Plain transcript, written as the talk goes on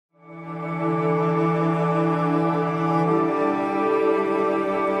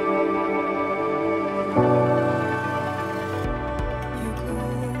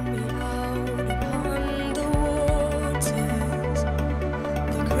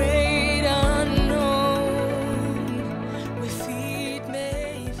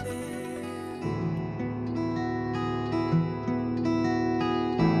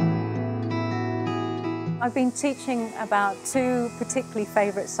I've been teaching about two particularly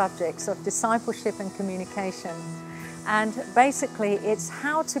favourite subjects of discipleship and communication. And basically it's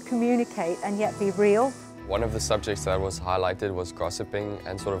how to communicate and yet be real. One of the subjects that was highlighted was gossiping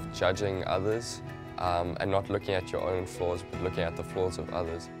and sort of judging others and not looking at your own flaws but looking at the flaws of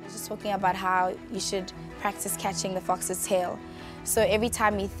others. Just talking about how you should practice catching the fox's tail. So every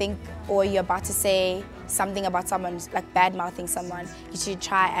time you think or you're about to say something about someone, like bad-mouthing someone, you should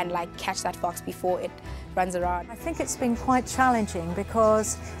try and catch that fox before it runs around. I think it's been quite challenging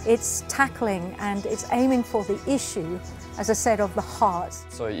because it's tackling and it's aiming for the issue, as I said, of the heart.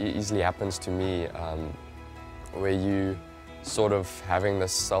 So it easily happens to me where you sort of having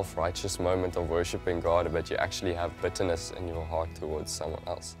this self-righteous moment of worshipping God, but you actually have bitterness in your heart towards someone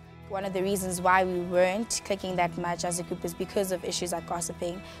else. One of the reasons why we weren't clicking that much as a group is because of issues like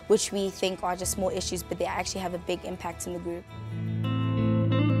gossiping, which we think are just small issues, but they actually have a big impact in the group.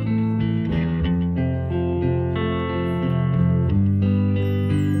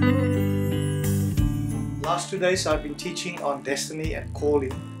 Last 2 days I've been teaching on destiny and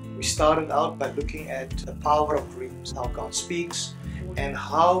calling. We started out by looking at the power of dreams, how God speaks, and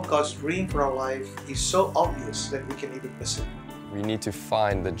how God's dream for our life is so obvious that we can even miss it. We need to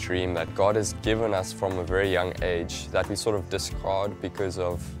find the dream that God has given us from a very young age that we sort of discard because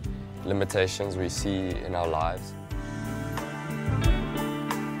of limitations we see in our lives.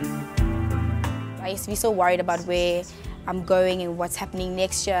 I used to be so worried about where I'm going and what's happening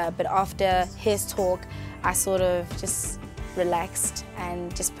next year, but after his talk, I sort of just relaxed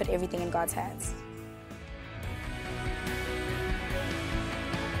and just put everything in God's hands.